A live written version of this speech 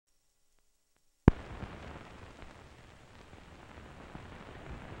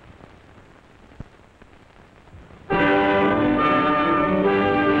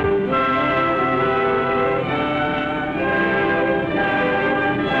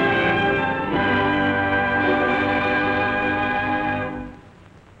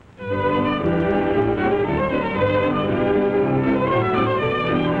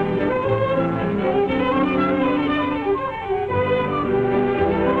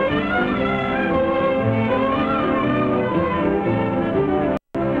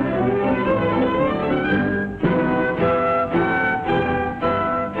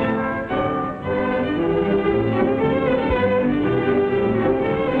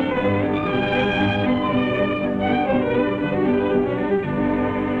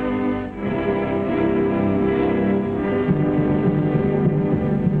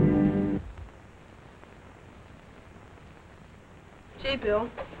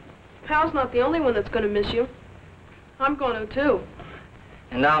Pal's not the only one that's going to miss you. I'm going to, too.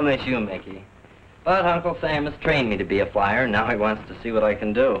 And I'll miss you, Mickey. But Uncle Sam has trained me to be a flyer, and now he wants to see what I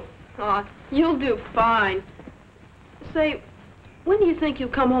can do. Aw, you'll do fine. Say, when do you think you'll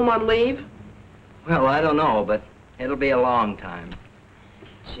come home on leave? Well, I don't know, but it'll be a long time.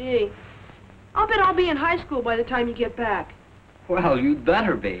 Gee, I'll bet I'll be in high school by the time you get back. Well, you'd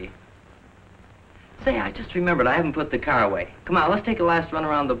better be. Say, I just remembered I haven't put the car away. Come on, let's take a last run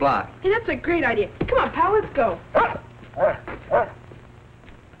around the block. Hey, that's a great idea. Come on, pal, let's go.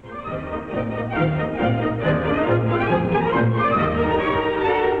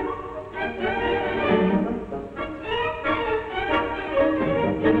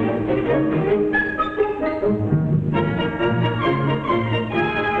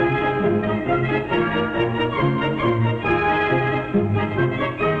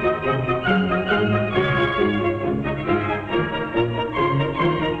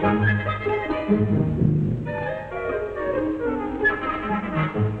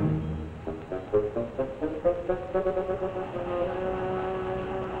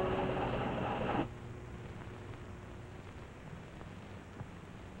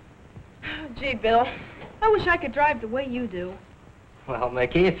 Gee, Bill, I wish I could drive the way you do. Well,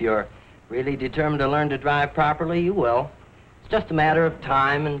 Mickey, if you're really determined to learn to drive properly, you will. It's just a matter of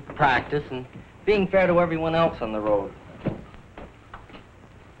time and practice and being fair to everyone else on the road.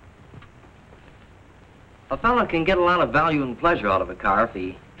 A fellow can get a lot of value and pleasure out of a car if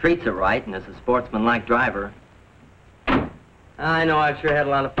he treats it right and is a sportsman-like driver. I know I've sure had a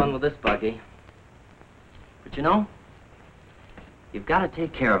lot of fun with this buggy. But you know, you've got to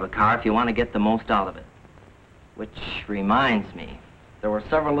take care of a car if you want to get the most out of it. Which reminds me, there were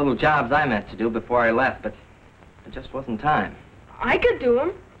several little jobs I meant to do before I left, but it just wasn't time. I could do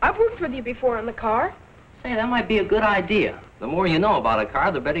them. I've worked with you before on the car. Say, that might be a good idea. The more you know about a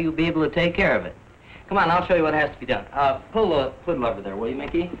car, the better you'll be able to take care of it. Come on, I'll show you what has to be done. Pull the hood lever there, will you,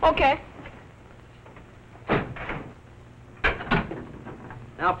 Mickey? Okay.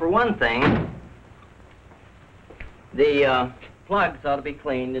 Now, for one thing, the plugs ought to be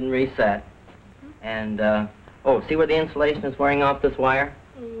cleaned and reset. And, oh, see where the insulation is wearing off this wire?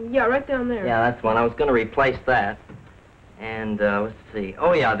 Yeah, right down there. Yeah, that's one. I was going to replace that. And, let's see.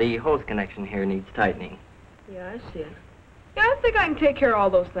 Oh, yeah, the hose connection here needs tightening. Yeah, I see it. Yeah, I think I can take care of all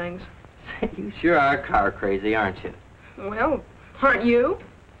those things. You sure are car crazy, aren't you? Well, aren't you?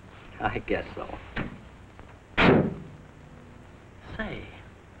 I guess so. Say,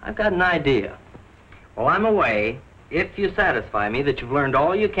 I've got an idea. While I'm away, if you satisfy me that you've learned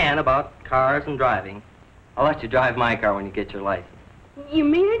all you can about cars and driving, I'll let you drive my car when you get your license. You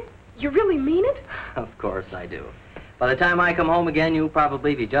mean it? You really mean it? Of course I do. By the time I come home again, you'll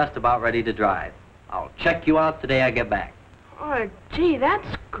probably be just about ready to drive. I'll check you out the day I get back. Oh, gee, that's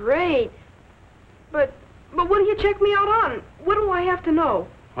great. But what do you check me out on? What do I have to know?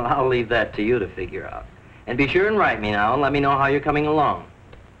 Well, I'll leave that to you to figure out. And be sure and write me now and let me know how you're coming along.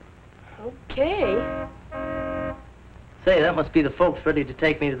 Okay. Say, that must be the folks ready to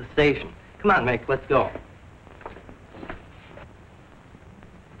take me to the station. Come on, Mick, let's go.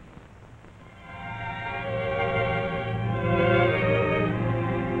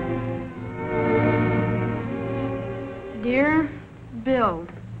 Dear Bill,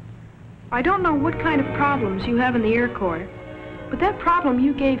 I don't know what kind of problems you have in the Air Corps, but that problem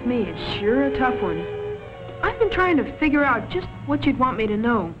you gave me is sure a tough one. I've been trying to figure out just what you'd want me to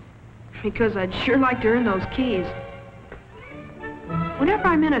know, because I'd sure like to earn those keys. Whenever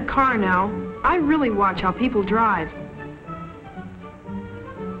I'm in a car now, I really watch how people drive.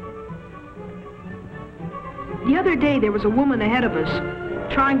 The other day, there was a woman ahead of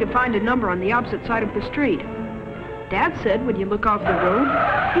us, trying to find a number on the opposite side of the street. Dad said when you look off the road,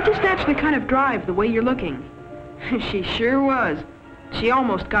 you just naturally kind of drive the way you're looking. She sure was. She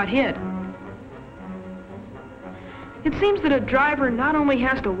almost got hit. It seems that a driver not only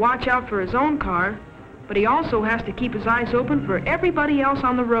has to watch out for his own car, but he also has to keep his eyes open for everybody else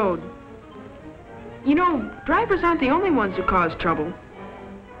on the road. You know, drivers aren't the only ones who cause trouble.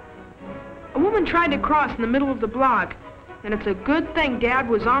 A woman tried to cross in the middle of the block, and it's a good thing Dad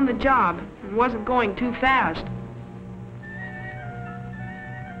was on the job and wasn't going too fast.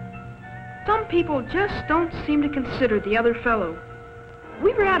 Some people just don't seem to consider the other fellow.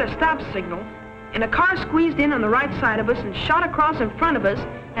 We were at a stop signal, and a car squeezed in on the right side of us and shot across in front of us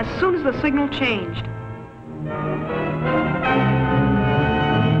as soon as the signal changed.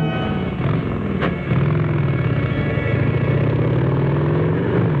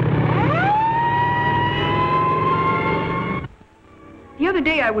 The other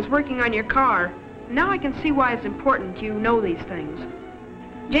day I was working on your car. Now I can see why it's important you know these things.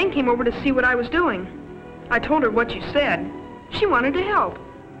 Jane came over to see what I was doing. I told her what you said. She wanted to help.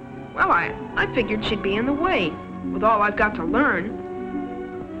 Well, I figured she'd be in the way, with all I've got to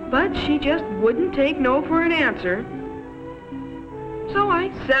learn. But she just wouldn't take no for an answer. So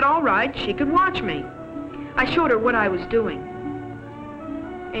I said all right, she could watch me. I showed her what I was doing.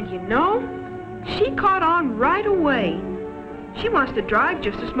 And you know, she caught on right away. She wants to drive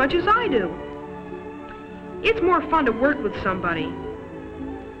just as much as I do. It's more fun to work with somebody.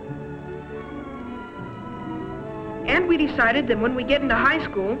 And we decided that when we get into high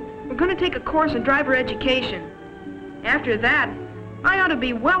school, we're going to take a course in driver education. After that, I ought to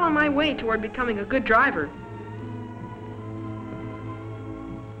be well on my way toward becoming a good driver.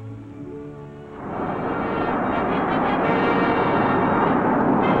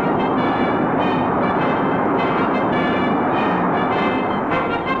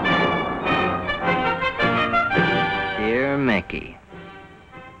 Dear Mickey,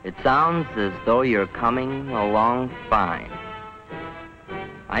 it sounds as though you're coming along fine.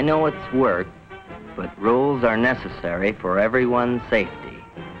 I know it's work, but rules are necessary for everyone's safety.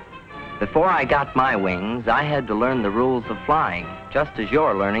 Before I got my wings, I had to learn the rules of flying, just as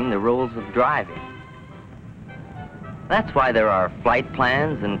you're learning the rules of driving. That's why there are flight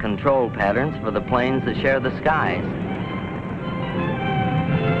plans and control patterns for the planes that share the skies.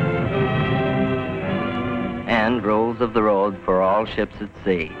 And rules of the road for all ships at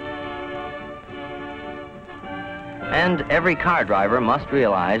sea. And every car driver must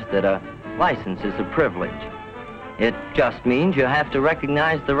realize that a license is a privilege. It just means you have to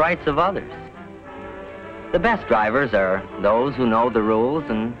recognize the rights of others. The best drivers are those who know the rules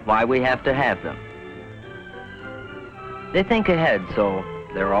and why we have to have them. They think ahead, so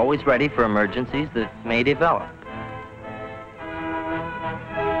they're always ready for emergencies that may develop.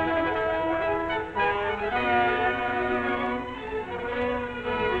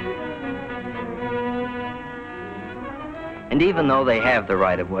 And even though they have the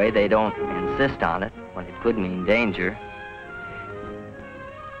right-of-way, they don't insist on it when it could mean danger.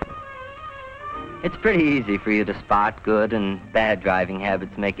 It's pretty easy for you to spot good and bad driving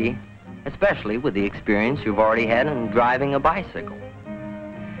habits, Mickey, especially with the experience you've already had in driving a bicycle.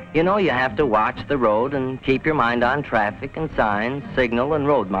 You know you have to watch the road and keep your mind on traffic and signs, signal and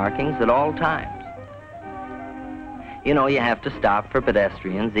road markings at all times. You know you have to stop for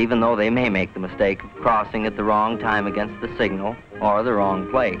pedestrians, even though they may make the mistake of crossing at the wrong time against the signal or the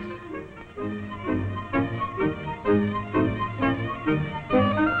wrong place.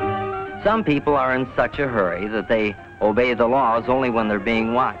 Some people are in such a hurry that they obey the laws only when they're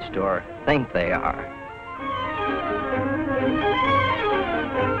being watched or think they are.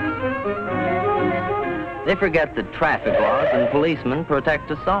 They forget that traffic laws and policemen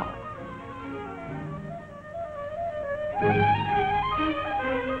protect us all.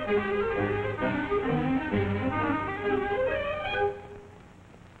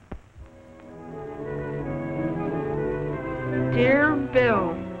 Dear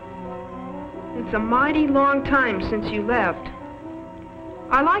Bill, it's a mighty long time since you left.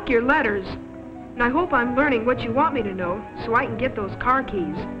 I like your letters, and I hope I'm learning what you want me to know so I can get those car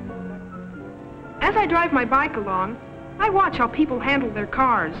keys. As I drive my bike along, I watch how people handle their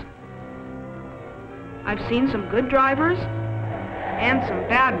cars. I've seen some good drivers and some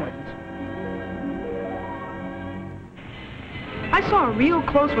bad ones. I saw a real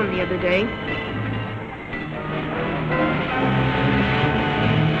close one the other day.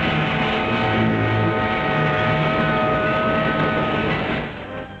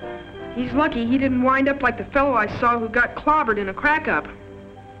 He's lucky he didn't wind up like the fellow I saw who got clobbered in a crack-up.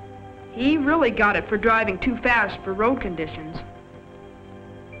 He really got it for driving too fast for road conditions.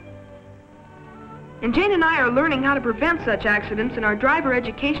 And Jane and I are learning how to prevent such accidents in our driver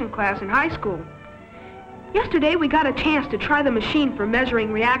education class in high school. Yesterday we got a chance to try the machine for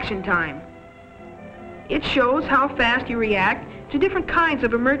measuring reaction time. It shows how fast you react to different kinds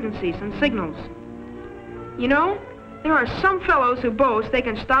of emergencies and signals. You know, there are some fellows who boast they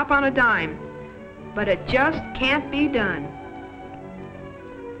can stop on a dime, but it just can't be done.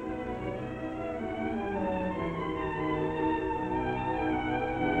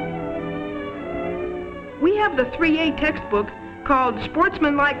 We have the 3A textbook called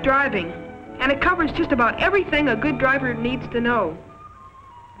Sportsmanlike Driving, and it covers just about everything a good driver needs to know.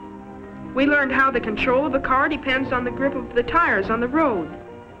 We learned how the control of a car depends on the grip of the tires on the road.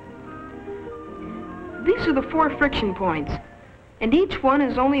 These are the 4 friction points, and each one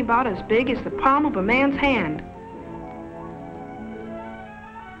is only about as big as the palm of a man's hand.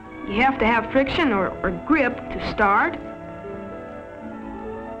 You have to have friction or grip to start.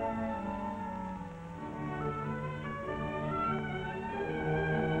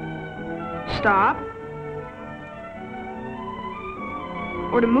 stop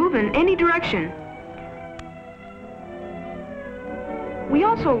or to move in any direction. We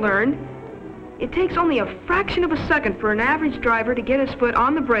also learned it takes only a fraction of a second for an average driver to get his foot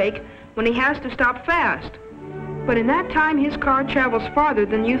on the brake when he has to stop fast. But in that time, his car travels farther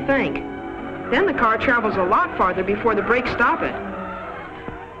than you think. Then the car travels a lot farther before the brakes stop it.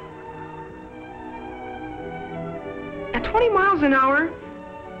 At 20 miles an hour,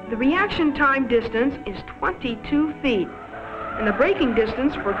 the reaction time distance is 22 feet, and the braking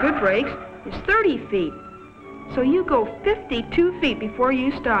distance for good brakes is 30 feet. So you go 52 feet before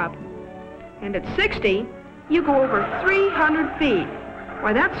you stop. And at 60, you go over 300 feet.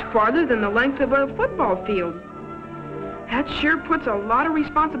 Why, that's farther than the length of a football field. That sure puts a lot of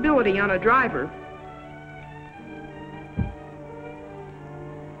responsibility on a driver.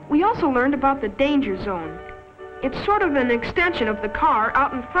 We also learned about the danger zone. It's sort of an extension of the car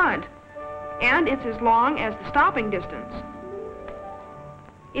out in front, and it's as long as the stopping distance.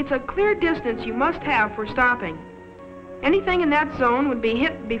 It's a clear distance you must have for stopping. Anything in that zone would be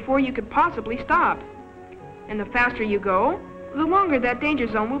hit before you could possibly stop. And the faster you go, the longer that danger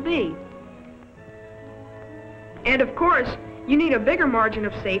zone will be. And of course, you need a bigger margin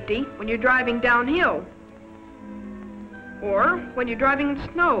of safety when you're driving downhill, or when you're driving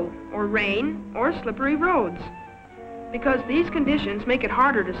in snow, or rain, or slippery roads, because these conditions make it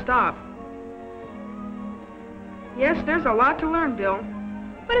harder to stop. Yes, there's a lot to learn, Bill,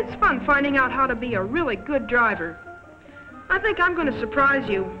 but it's fun finding out how to be a really good driver. I think I'm going to surprise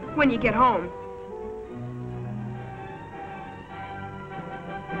you when you get home.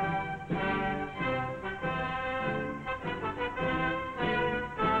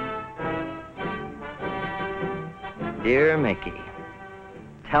 Dear Mickey,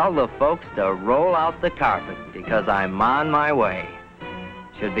 tell the folks to roll out the carpet because I'm on my way.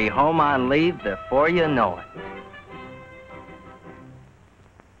 Should be home on leave before you know it.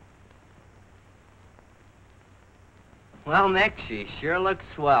 Well, Mick, she sure looks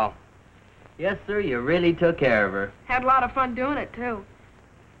swell. Yes, sir, you really took care of her. Had a lot of fun doing it, too.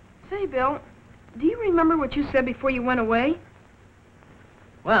 Say, Bill, do you remember what you said before you went away?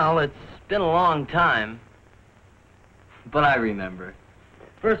 Well, it's been a long time, but I remember.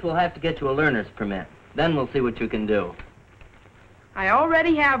 First, we'll have to get you a learner's permit. Then we'll see what you can do. I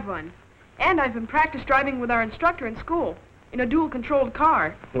already have one. And I've been practice driving with our instructor in school, in a dual-controlled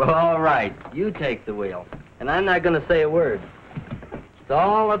car. Well, all right. You take the wheel. And I'm not going to say a word. It's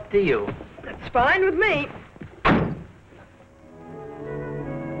all up to you. That's fine with me.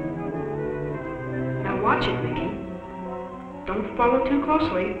 Now watch it, Mickey. Don't follow too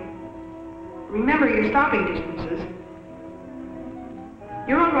closely. Remember your stopping distances.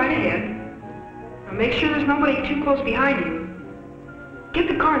 You're on right ahead. Now make sure there's nobody too close behind you. Get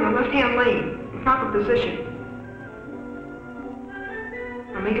the car in the left-hand lane, in proper position.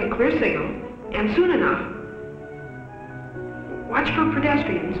 Now make a clear signal, and soon enough. Watch for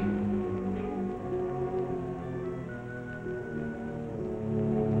pedestrians.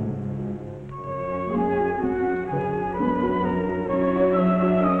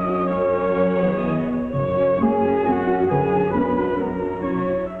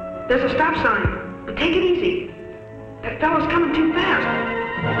 There's a stop sign, but take it easy. That fellow's coming too fast.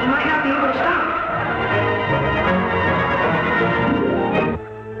 He might not be able to stop.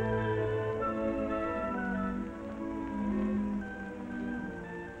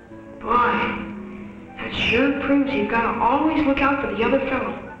 Boy, that sure proves you've got to always look out for the other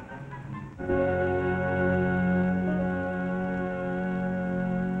fellow.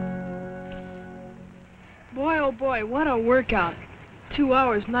 Boy, oh boy, what a workout. 2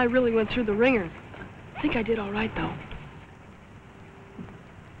 hours, and I really went through the ringer. I think I did all right, though.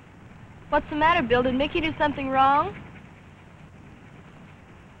 What's the matter, Bill? Did Mickey do something wrong?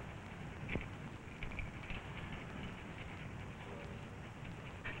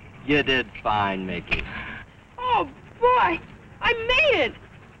 You did fine, Mickey. Oh, boy! I made it!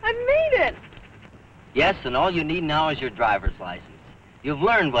 I made it! Yes, and all you need now is your driver's license. You've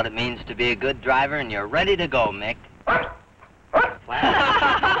learned what it means to be a good driver, and you're ready to go, Mick. Wow.